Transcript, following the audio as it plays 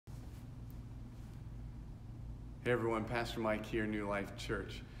Hey everyone, Pastor Mike here, New Life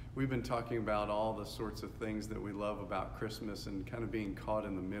Church. We've been talking about all the sorts of things that we love about Christmas and kind of being caught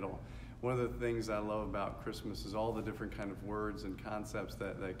in the middle. One of the things I love about Christmas is all the different kind of words and concepts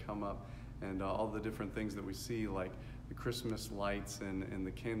that come up, and all the different things that we see, like the Christmas lights and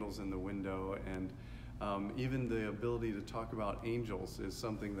the candles in the window, and even the ability to talk about angels is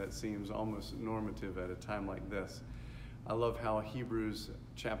something that seems almost normative at a time like this. I love how Hebrews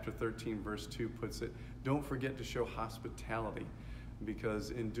chapter 13 verse 2 puts it, don't forget to show hospitality, because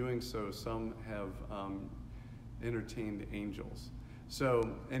in doing so some have entertained angels. So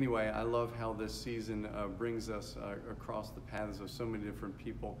anyway, I love how this season brings us across the paths of so many different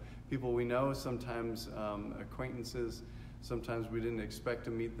people we know, sometimes acquaintances, sometimes we didn't expect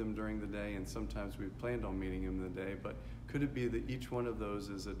to meet them during the day, and sometimes we planned on meeting them in the day. But could it be that each one of those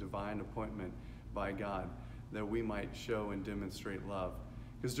is a divine appointment by God, that we might show and demonstrate love?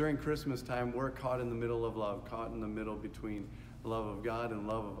 Because during Christmas time, we're caught in the middle of love, caught in the middle between love of God and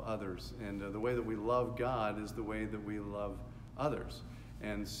love of others. And the way that we love God is the way that we love others.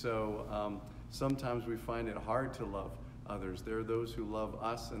 And so sometimes we find it hard to love others. There are those who love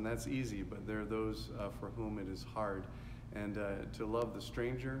us, and that's easy, but there are those for whom it is hard. And to love the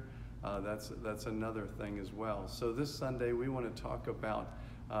stranger, that's another thing as well. So this Sunday, we want to talk about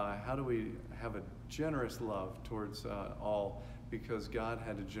how do we have a generous love towards all, because God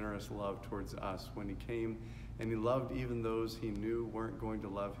had a generous love towards us when he came, and he loved even those he knew weren't going to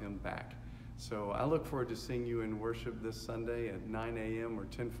love him back. So I look forward to seeing you in worship this Sunday at 9 a.m. or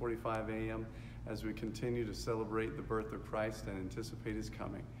 10:45 a.m. as we continue to celebrate the birth of Christ and anticipate his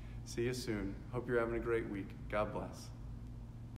coming. See you soon. Hope you're having a great week. God bless.